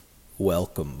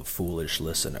Welcome, foolish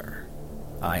listener.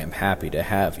 I am happy to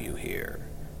have you here,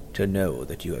 to know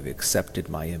that you have accepted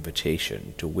my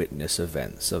invitation to witness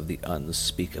events of the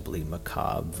unspeakably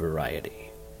macabre variety.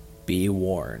 Be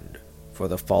warned, for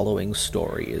the following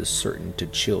story is certain to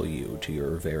chill you to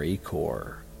your very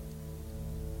core.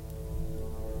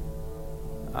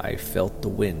 I felt the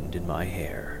wind in my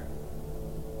hair.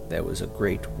 There was a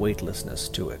great weightlessness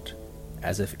to it,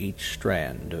 as if each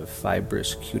strand of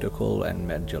fibrous cuticle and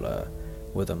medulla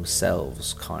were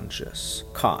themselves conscious,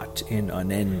 caught in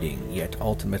unending yet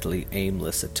ultimately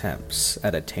aimless attempts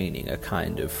at attaining a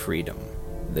kind of freedom.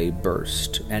 They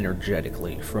burst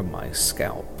energetically from my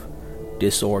scalp,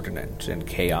 disordinate and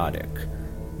chaotic,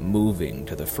 moving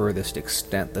to the furthest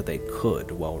extent that they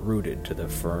could while rooted to the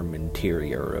firm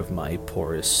interior of my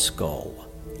porous skull.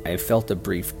 I felt a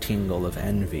brief tingle of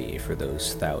envy for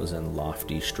those 1,000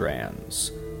 lofty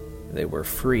strands. They were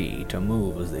free to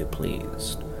move as they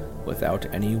pleased, without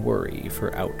any worry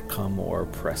for outcome or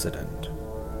precedent.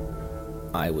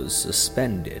 I was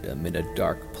suspended amid a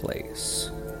dark place,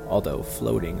 although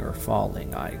floating or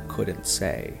falling I couldn't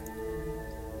say.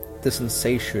 The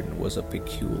sensation was a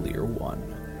peculiar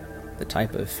one, the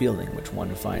type of feeling which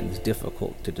one finds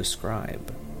difficult to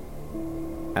describe.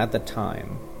 At the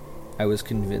time, I was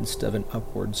convinced of an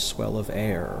upward swell of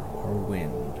air or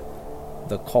wind,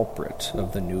 the culprit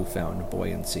of the newfound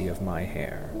buoyancy of my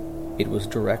hair. It was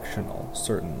directional,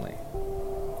 certainly.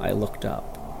 I looked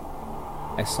up.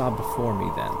 I saw before me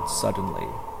then, suddenly,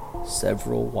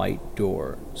 several white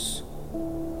doors.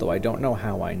 Though I don't know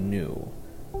how I knew,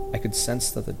 I could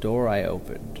sense that the door I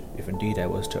opened, if indeed I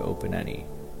was to open any,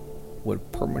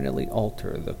 would permanently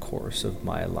alter the course of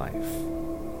my life.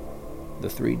 The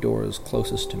 3 doors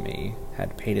closest to me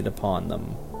had painted upon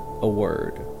them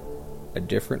a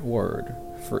different word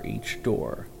for each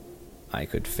door. I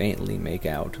could faintly make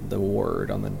out the word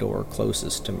on the door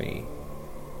closest to me.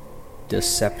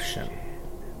 Deception.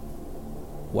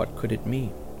 What could it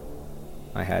mean?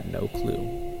 I had no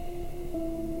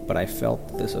clue. But I felt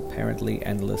that this apparently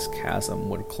endless chasm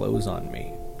would close on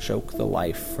me, choke the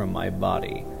life from my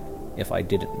body, if I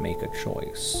didn't make a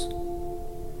choice.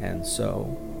 And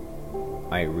so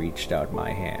I reached out my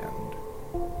hand.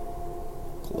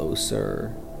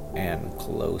 Closer and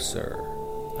closer,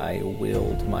 I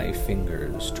willed my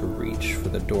fingers to reach for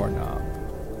the doorknob.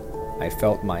 I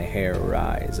felt my hair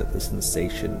rise at the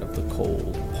sensation of the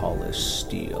cold, polished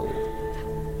steel.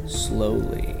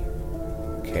 Slowly,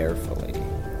 carefully,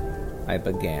 I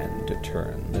began to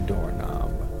turn the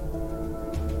doorknob.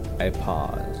 I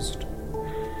paused.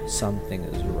 Something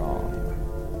is wrong.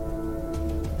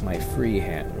 My free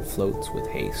hand floats with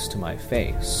haste to my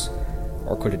face,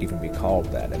 or could it even be called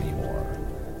that anymore?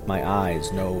 My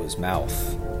eyes, nose,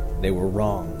 mouth, they were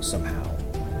wrong somehow.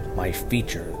 My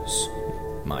features,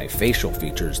 my facial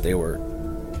features, they were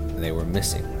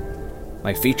missing.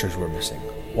 My features were missing.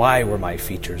 Why were my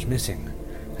features missing?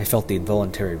 I felt the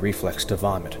involuntary reflex to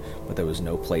vomit, but there was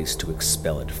no place to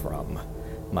expel it from.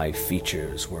 My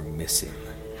features were missing.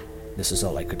 This is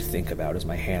all I could think about as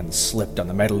my hand slipped on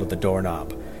the metal of the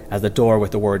doorknob. As the door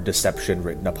with the word deception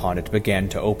written upon it began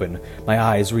to open, my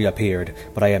eyes reappeared,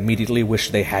 but I immediately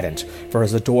wished they hadn't, for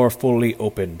as the door fully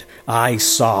opened, I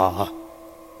saw...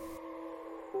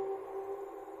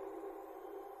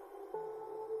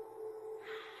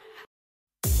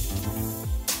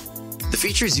 The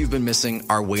features you've been missing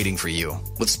are waiting for you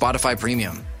with Spotify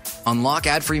Premium. Unlock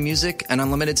ad-free music and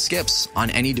unlimited skips on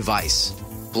any device.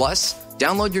 Plus,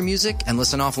 download your music and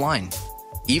listen offline.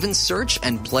 Even search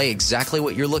and play exactly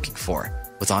what you're looking for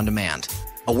with On Demand.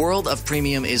 A world of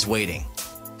premium is waiting.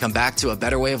 Come back to a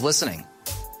better way of listening.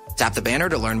 Tap the banner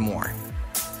to learn more.